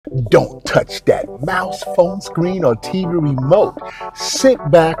Don't touch that mouse, phone screen, or TV remote. Sit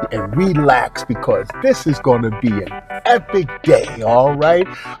back and relax because this is going to be an epic day, all right?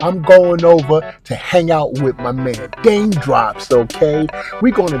 I'm going over to hang out with my man Daym Drops, okay?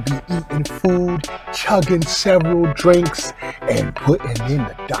 We're going to be eating food, chugging several drinks, and putting in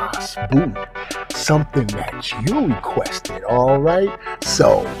the DOS boot. Something that you requested, all right?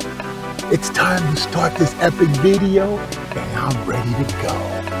 So, it's time to start this epic video, and I'm ready to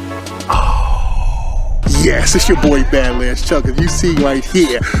go. Yes, it's your boy BadlandsChugs. You see right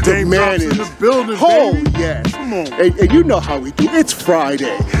here, the man is in the building. Oh, baby. yes. Come on. And you know how we do. It's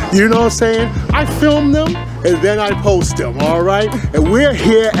Friday. You know what I'm saying? I film them and then I post them. All right. And we're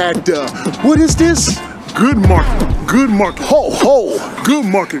here at what is this? Good market. Good market. Ho ho. Good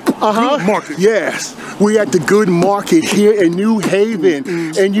market. Good market. Yes. We at the Good Market here in New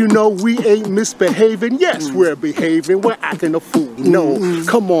Haven. And you know we ain't misbehaving. Yes, we're behaving. We're acting a fool. No,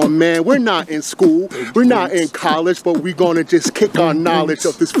 come on, man. We're not in school. We're not in college, but we're gonna just kick our knowledge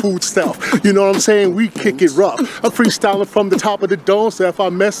of this food stuff. You know what I'm saying? We kick it rough. I'm freestyling from the top of the dome, so if I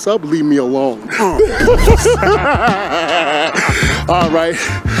mess up, leave me alone. All right.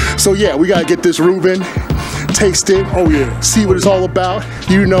 So yeah, we gotta get this Reuben. Taste it. Oh yeah. See what it's all about.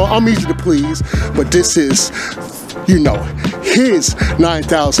 You know, I'm easy to please, but this is, you know, his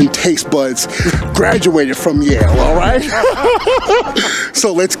 9,000 taste buds graduated from Yale, all right?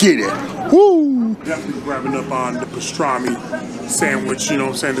 So let's get it. Woo! Definitely grabbing up on the pastrami sandwich, you know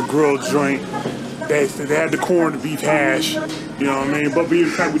what I'm saying, the grilled joint. They had the corn, the beef hash, you know what I mean? But we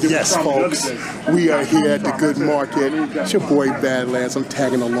did yes, folks, we are here at the Good Market. It's your boy Badlands. I'm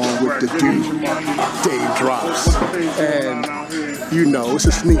tagging along with the dude, Daym Drops. And, you know, it's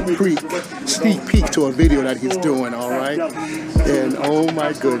a sneak peek to a video that he's doing, all right? And, oh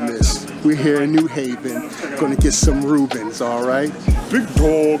my goodness, we're here in New Haven, gonna get some Reubens, all right? Big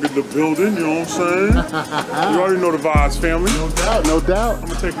dog in the building, you know what I'm saying? You already know the vibes, family. No doubt, no doubt. I'm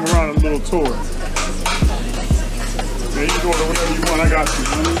gonna take him around a little tour. Yeah, you can order whatever you want, I got you.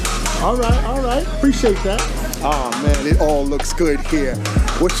 All right, appreciate that. Oh man, it all looks good here.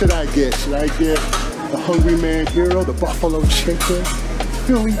 What should I get? Should I get the Hungry Man Hero, the buffalo chicken,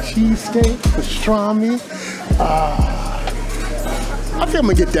 Philly cheesesteak, pastrami? I think I'm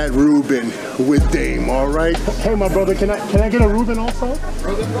gonna get that Reuben with Daym, all right? Hey, my brother, can I get a Reuben also?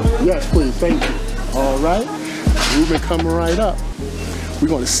 Yes, please, thank you. All right, Reuben coming right up. We're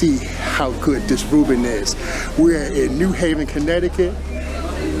gonna see how good this Reuben is. We're in New Haven, Connecticut,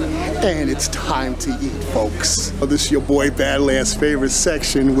 and it's time to eat, folks. Well, this is your boy Badlands' favorite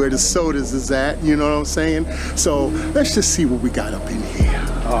section where the sodas is at, you know what I'm saying? So let's just see what we got up in here.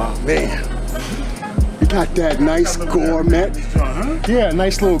 Oh man. We got that nice gourmet. Yeah,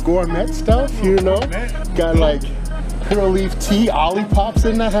 nice little gourmet stuff, you know. Got like pearl leaf tea, Olipop's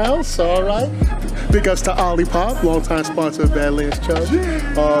in the house, all right. Big ups to Olipop, longtime sponsor of BadlandsChugs.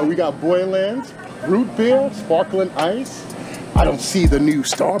 We got Boylands, root beer, sparkling ice. I don't see the new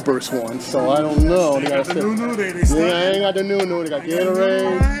Starburst one, so I don't know. They got the new, they ain't got the new. They got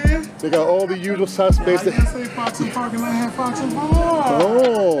Gatorade. They got all the usual suspects. I say Fox and Park and I have Fox and Park.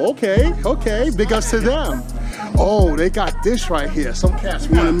 Oh, okay. Big ups to them. Oh, they got this right here. Some cats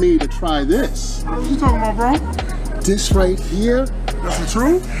wanted me to try this. What you talking about, bro? This right here. That's the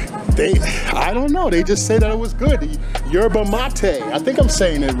truth? I don't know. They just say that it was good. The yerba mate. I think I'm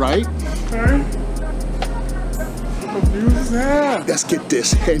saying it right. Okay. Let's get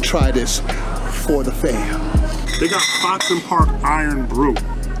this and try this for the fam. They got Fox and Park Iron Brew.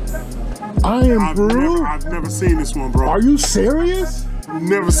 Iron Brew? I've never seen this one, bro. Are you serious?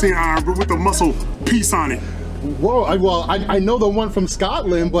 Never seen Iron Brew with the muscle piece on it. Whoa, I know the one from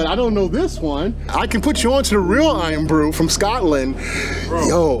Scotland, but I don't know this one. I can put you on to the real Iron Brew from Scotland. Bro,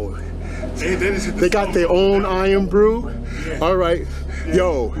 yo, they got their own Iron Brew? Yeah. All right, yeah.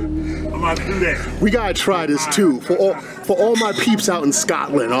 Yo. I'm about to do that. We gotta try this too, for all my peeps out in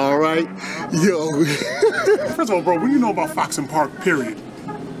Scotland, all right? Yo. First of all, bro, what do you know about Fox and Park, period?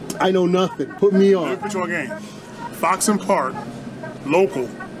 I know nothing, put me on. Let me put you on game. Fox and Park, local,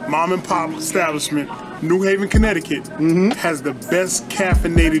 mom and pop establishment, New Haven, Connecticut, has the best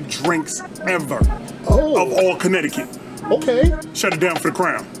caffeinated drinks ever of all Connecticut. Okay. Shut it down for the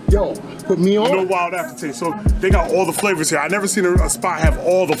crown. Yo, put me on. No wild aftertaste. So they got all the flavors here. I never seen a spot have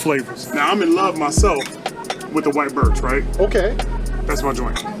all the flavors. Now I'm in love myself with the white birch, right? Okay. That's my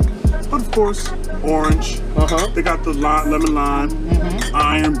joint. But of course, orange. They got the lemon lime,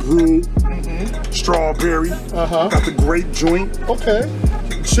 Iron Brew, strawberry. Got the grape joint. Okay.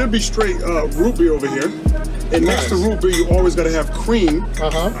 Should be straight root beer over here. And next to root beer, you always gotta have cream.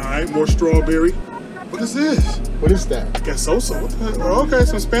 All right, more strawberry. What is this? What is that? Quesoso. What the heck? Oh, okay,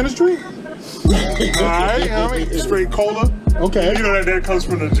 some Spanish drink. Alright, straight cola. Okay. You know that comes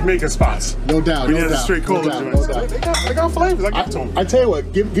from the Jamaican spots. No doubt. We no need doubt, a straight cola joint. No doubt. They got flavors. I give it to them. I tell you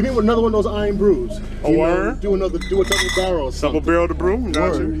what, give me another one of those iron brews. A word? Do a double barrel or something. Double barrel to brew.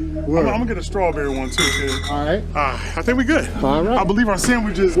 Got you. Word. I'm gonna get a strawberry one too. Kid. All right. I think we good. All right. I believe our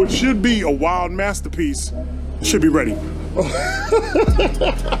sandwiches, what should be a wild masterpiece, should be ready.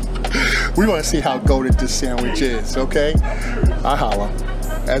 We want to see how golden this sandwich is, okay? I holla,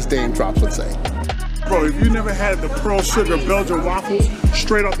 as Daym Drops would say. Bro, if you never had the pearl sugar Belgian waffles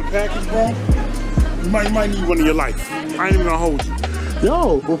straight off the package, bro, you might need one in your life. I ain't even gonna hold you.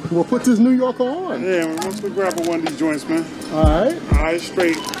 Yo, we'll put this New Yorker on. Yeah, man, let's go grab one of these joints, man. All right. All right,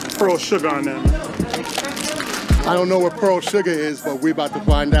 straight pearl sugar on there, man. I don't know what pearl sugar is, but we're about to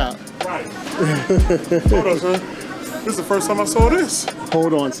find out. Right. Hold up, son. This is the first time I saw this.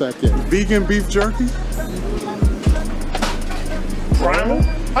 Hold on a second. Vegan beef jerky. Primal?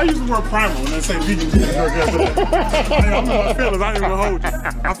 I use the word primal when they say vegan beef jerky. Hey, I'm in my feelings. I ain't even hold you.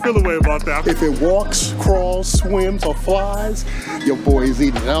 I feel a way about that. If it walks, crawls, swims, or flies, your boy's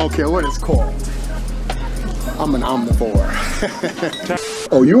eating it. I don't care what it's called. I'm an omnivore.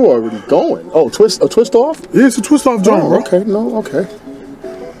 Oh, you already going? Oh, a twist off? Yeah, it's a twist off joint, bro. Okay, no, okay.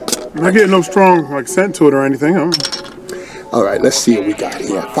 I'm not getting no strong scent to it or anything. All right, let's see what we got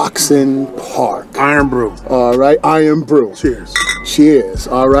here. Foxen Park. Iron brew. All right, Iron Brew. Cheers. Cheers.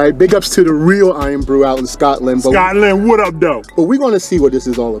 All right, big ups to the real Iron Brew out in Scotland. Scotland, what up, though? But we're going to see what this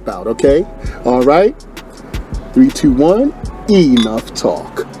is all about, okay? All right. 3, 2, 1. Enough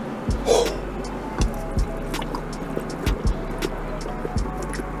talk.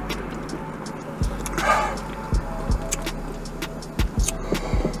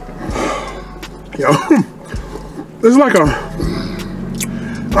 Yo, it's like a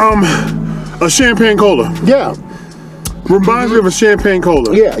champagne cola. Yeah. Reminds me of a champagne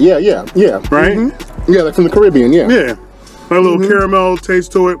cola. Yeah. Right? Mm-hmm. Yeah, like from the Caribbean, yeah. Yeah. Like a little caramel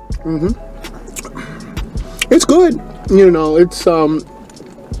taste to it. Mm-hmm. It's good. You know, it's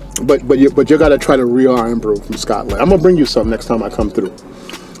but you gotta try the real Iron Brew from Scotland. I'm gonna bring you some next time I come through.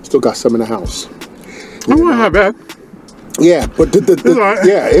 Still got some in the house. I won't have that. Yeah, but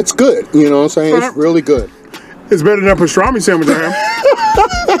yeah, it's good. You know what I'm saying? It's really good. It's better than that pastrami sandwich I have.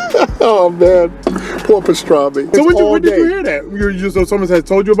 Oh man, poor pastrami. So when did you hear that? You just someone had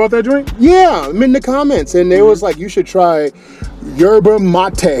told you about that drink? Yeah, I'm in the comments, and they was like, you should try yerba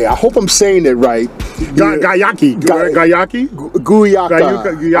mate. I hope I'm saying it right. Gayaki. Guyaka.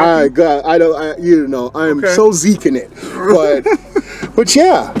 I am so zeeking it, but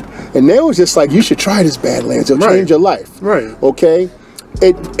yeah. And they was just like, you should try this Badlands. It'll change your life. Right. Okay.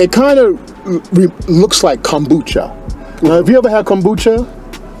 It kind of looks like kombucha. Have you ever had kombucha?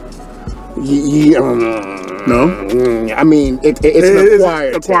 No. I mean, it's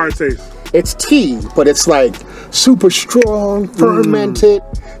an acquired taste. It's tea, but it's like super strong, fermented.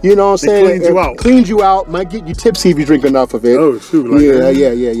 You know what I'm saying? It cleans you out. Might get you tipsy if you drink enough of it. Oh, shoot.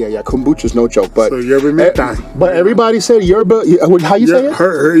 Yeah. Kombucha's no joke. But so yerba mate. But everybody said yerba. How you say it?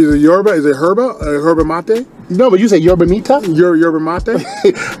 Is it yerba? Is it herba mate? No, but you say yerba mita? Yerba mate?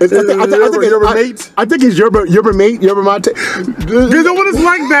 I think it's yerba mate, yerba mate. Because when it's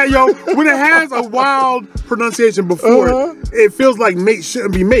like that, yo, when it has a wild pronunciation before it feels like mate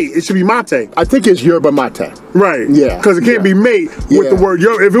shouldn't be mate. It should be mate. I think it's yerba mate. Right. Yeah. Because it can't be mate with the word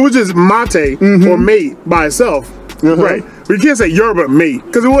yerba. If it was just mate or mate by itself, right. But you can't say yerba mate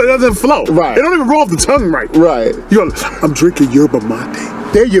because it doesn't flow. Right. It don't even roll off the tongue right. Right. You go, I'm drinking yerba mate.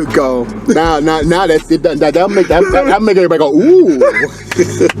 There you go. Now that'll make everybody go, ooh.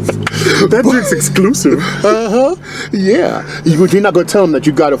 That drink's exclusive. Yeah. You're not gonna tell them that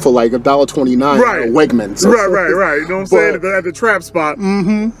you got it for like $1.29 at Wegmans. Right. You know what I'm saying? At the trap spot.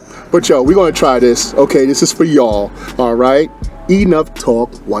 But yo, we're gonna try this. Okay, this is for y'all. All right. Enough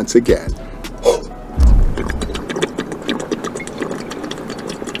talk once again.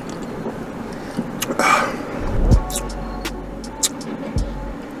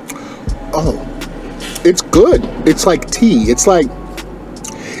 Oh, it's good. It's like tea. It's like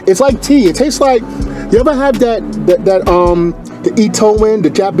tea. It tastes like, you ever have the Itoen, the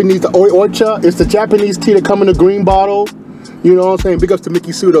Japanese, the Oicha? It's the Japanese tea that come in a green bottle. You know what I'm saying? Big ups to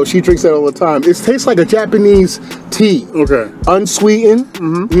Mickey Sudo. She drinks that all the time. It tastes like a Japanese tea. Okay.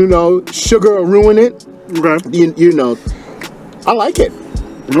 Unsweetened. You know, sugar will ruin it. Okay. You know, I like it.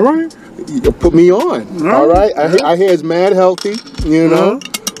 All right. You put me on. All right. I hear it's mad healthy. You know.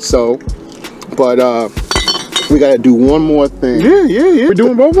 So, but we gotta do one more thing. Yeah. We're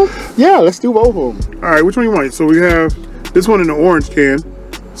doing both of them? Yeah, let's do both of them. All right, which one you want? So we have this one in the orange can.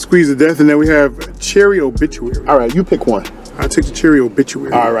 Squeeze to death, and then we have cherry obituary. All right, you pick one. I'll take the cherry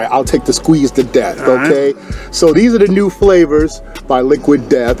obituary. All right, I'll take the squeeze to death, okay? So these are the new flavors by Liquid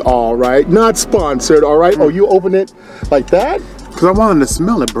Death, all right? Not sponsored, all right? Oh, you open it like that? Because I wanted to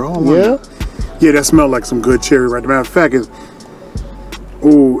smell it, bro. Yeah? Yeah, that smelled like some good cherry, right? Matter of fact, it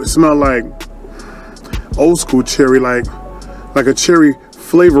smelled like old school cherry, like a cherry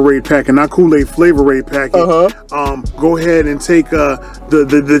Flavor Aid packet, not Kool-Aid, Flavor Aid packet. Go ahead and take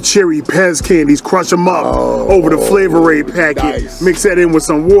the cherry Pez candies, crush them up over the Flavor Aid packet, mix that in with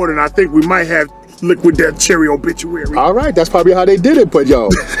some water, and I think we might have Liquid Death cherry obituary. All right, that's probably how they did it, but yo,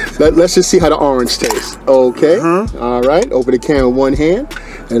 let's just see how the orange tastes. Okay, all right, open the can with one hand,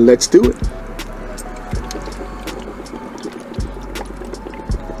 and let's do it.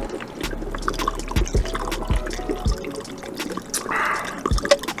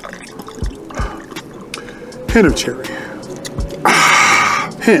 Hint of cherry.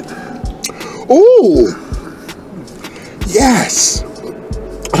 Hint. Ooh. Yes.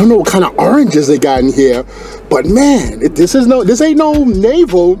 I don't know what kind of oranges they got in here, but man, this ain't no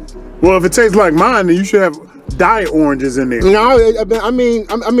navel. Well, if it tastes like mine, then you should have diet oranges in there. No, I mean,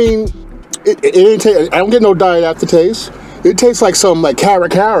 it ain't. I don't get no diet aftertaste. It tastes like some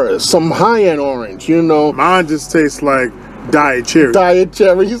caracaras, some high-end orange, you know. Mine just tastes like diet cherry. Diet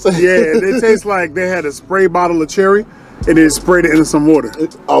cherry, you say? Yeah, it tastes like they had a spray bottle of cherry and then sprayed it into some water.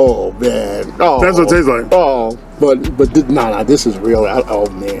 Oh man, that's what it tastes like. Oh, but nah, this is real. Oh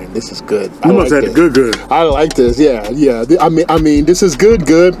man, this is good. You must have the good. I like this. Yeah. I mean, this is good,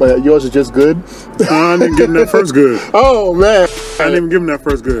 but yours is just good. I didn't give him that first good. Oh man, I didn't even give him that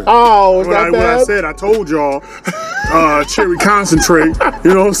first good. Oh, what I said, I told y'all, cherry concentrate.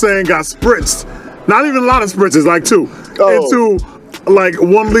 You know what I'm saying? Got spritzed. Not even a lot of spritzes, like two. Into like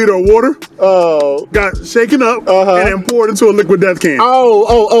 1 liter of water. Got shaken up and then poured into a Liquid Death can.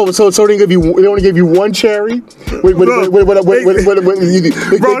 So they only gave you one cherry. They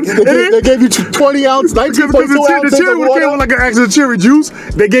gave you 20 ounce, 19.2 ounces. The cherry would have came with like an actual cherry juice.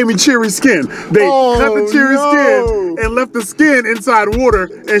 They gave me cherry skin. They cut the cherry skin and left the skin inside water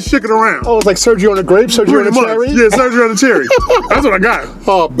and shook it around. Oh, it's like surgery on a grape, surgery on a cherry? Yeah, surgery on a cherry. That's what I got.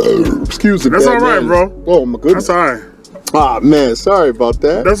 Oh, excuse me. That's all right, bro. Oh my goodness. That's all right. Ah, man, sorry about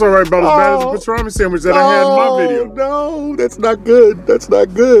that. That's all right about as bad as the pastrami sandwich that I had in my video. No, that's not good. That's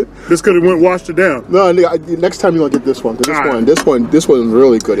not good. This could have washed it down. No, next time you're gonna get this one. This one's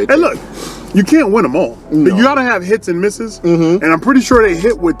really good. Hey, look, you can't win them all. No. You gotta have hits and misses, and I'm pretty sure they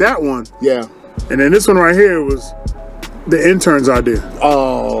hit with that one. Yeah. And then this one right here was the intern's idea.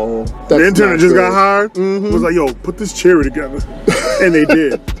 Oh, the intern that just got hired was like, "Yo, put this cherry together," and they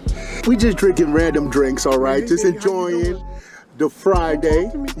did. We just drinking random drinks, all right? Just enjoying the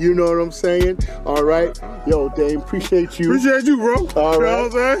Friday. You know what I'm saying? All right. Yo, Daym, appreciate you. Appreciate you, bro. All right. You know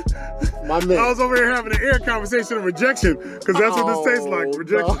what I'm saying? My man. I was over here having an air conversation of rejection, because that's what this tastes like,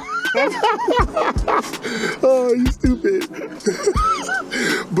 rejection. No. Oh, you stupid.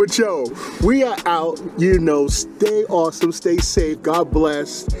 But yo, we are out. You know, stay awesome, stay safe. God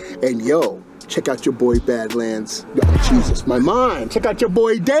bless. And yo, check out your boy Badlands. Oh, Jesus, my mind. Check out your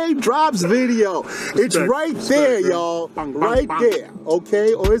boy Daym Drops video. It's right there, y'all. Right there.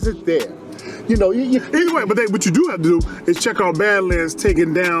 Okay? Or is it there? You know, either way, but what you do have to do is check out Badlands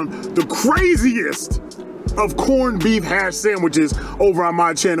taking down the craziest of corned beef hash sandwiches over on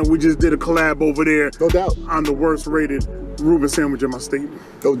my channel. We just did a collab over there. No doubt. On the worst rated Reuben sandwich in my state.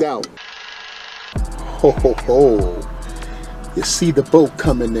 No doubt. Ho, ho, ho. You see the boat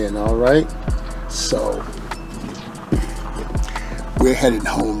coming in, all right? So, we're heading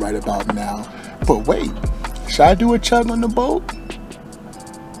home right about now. But wait, should I do a chug on the boat?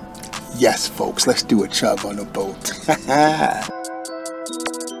 Yes, folks, let's do a chug on the boat.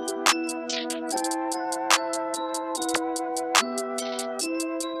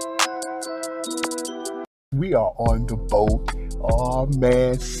 We are on the boat. Oh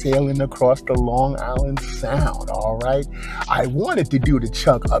man, sailing across the Long Island Sound, all right? I wanted to do the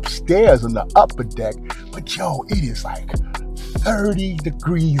chug upstairs on the upper deck, but yo, it is like 30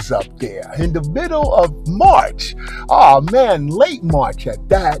 degrees up there in the middle of March. Oh man, late March at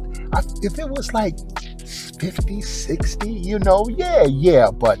that. If it was like 50, 60, you know, yeah,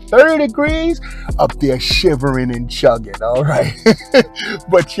 but 30 degrees up there shivering and chugging, all right?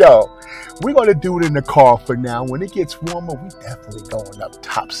 But yo, we're gonna do it in the car for now. When it gets warmer, we definitely going up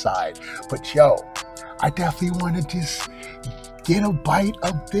topside. But yo, I definitely wanna just get a bite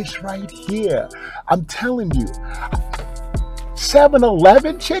of this right here. I'm telling you,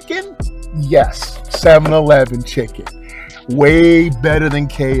 7-Eleven chicken? Yes, 7-Eleven chicken. Way better than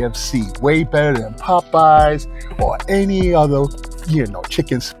KFC, way better than Popeyes or any other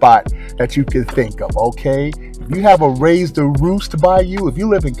chicken spot that you can think of, okay? If you have a Raise the Roost by you, if you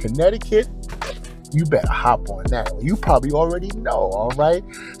live in Connecticut, you better hop on that. You probably already know, all right?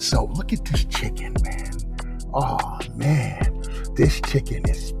 So look at this chicken, man. Oh, man. This chicken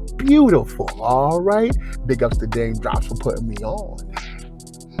is beautiful, all right? Big ups to Daym Drops for putting me on.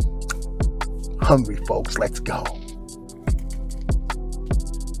 Hungry folks, let's go.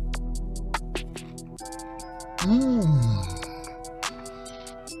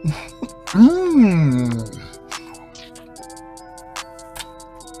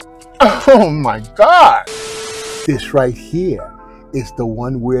 Oh my God. This right here is the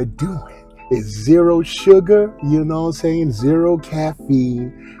one we're doing. It's 0 sugar, you know what I'm saying? 0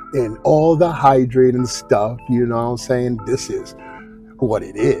 caffeine and all the hydrating stuff, you know what I'm saying? This is what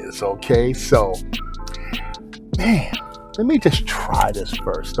it is, okay? So, man, let me just try this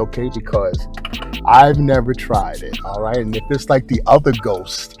first, okay? Because I've never tried it, all right? And if it's like the other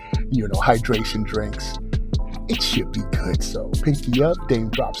Ghost, hydration drinks, it should be good. So, pinky up, Daym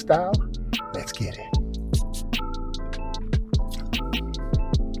Drop style. Let's get it.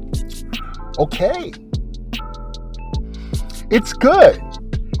 Okay. It's good.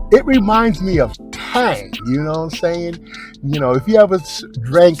 It reminds me of Tang, you know what I'm saying? If you ever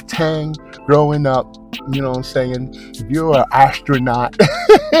drank Tang growing up, you know what I'm saying? If you're an astronaut,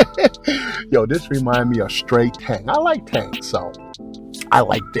 yo, this reminds me of straight Tang. I like Tang, so I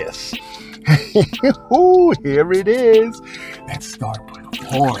like this. Ooh, here it is. Let's start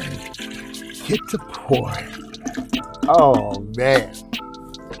pouring. Get to pouring. Oh, man.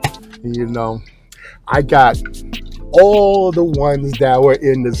 I got all the ones that were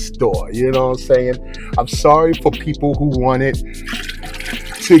in the store. You know what I'm saying? I'm sorry for people who wanted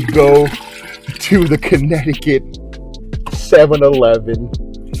to go to the Connecticut 7-Eleven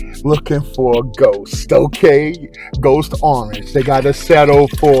looking for a Ghost, okay? Ghost Orange. They got to settle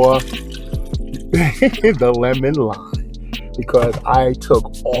for the lemon lime because I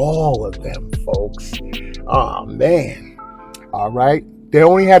took all of them, folks. Oh, man. All right. They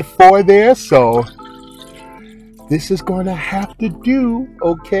only had 4 there, so this is going to have to do,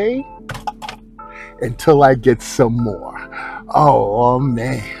 okay? Until I get some more. Oh,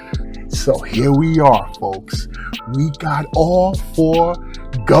 man. So here we are, folks. We got all 4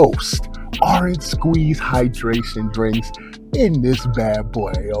 Ghost Orange Squeeze hydration drinks in this bad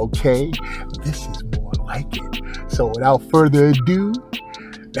boy, okay? This is more like it. So without further ado,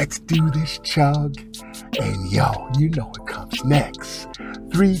 let's do this chug. And yo, you know what comes next.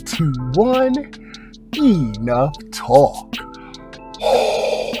 3, 2, 1. Enough talk.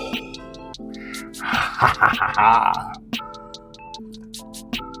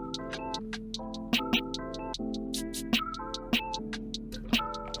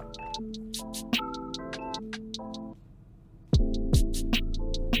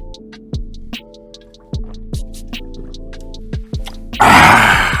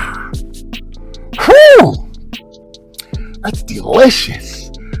 That's delicious.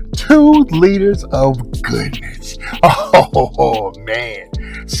 2 liters of goodness. Oh, man.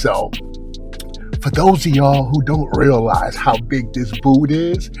 So, for those of y'all who don't realize how big this boot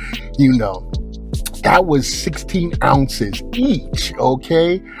is, that was 16 ounces each,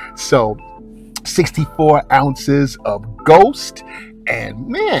 okay? So, 64 ounces of Ghost. And,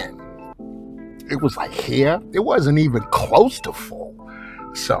 man, it was like here. It wasn't even close to full.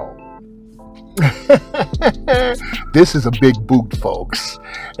 So, this is a big boot, folks.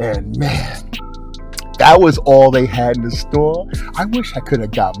 And man, that was all they had in the store. I wish I could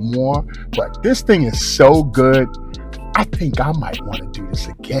have got more, but this thing is so good. I think I might want to do this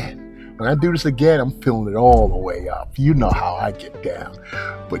again. When I do this again, I'm feeling it all the way up. You know how I get down.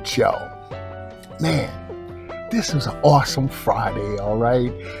 But yo, man, this is an awesome Friday, all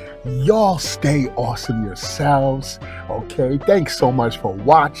right? Y'all stay awesome yourselves, okay? Thanks so much for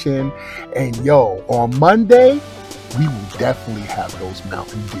watching. And yo, on Monday, we will definitely have those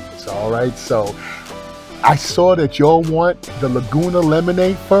Mountain Dews, all right? So I saw that y'all want the Laguna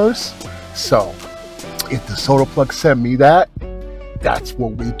lemonade first. So if the Soda Plug sent me that, that's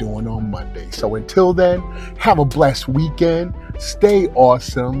what we're doing on Monday. So until then, have a blessed weekend. Stay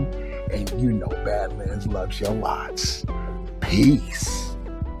awesome. And you know Badlands loves you lots. Peace.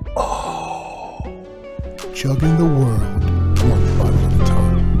 Oh, chugging the world one bottle at a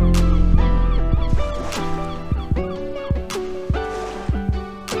time.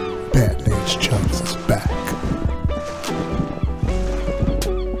 BadlandsChugs is back.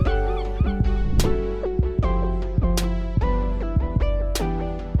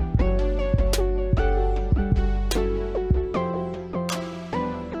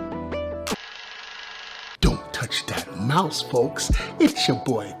 Don't touch that mouse, folks. It's your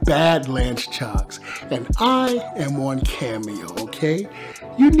boy, BadlandsChugs, and I am on Cameo, okay?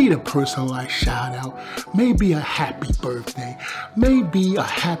 You need a personalized shout out, maybe a happy birthday, maybe a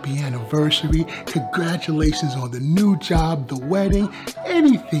happy anniversary, congratulations on the new job, the wedding,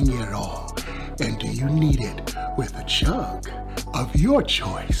 anything at all. And do you need it with a chug of your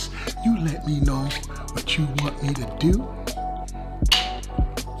choice? You let me know what you want me to do,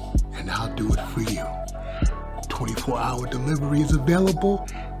 and I'll do it for you. 24-hour delivery is available,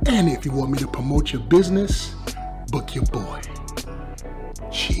 and if you want me to promote your business, book your boy.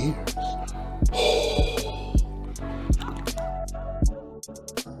 Cheers.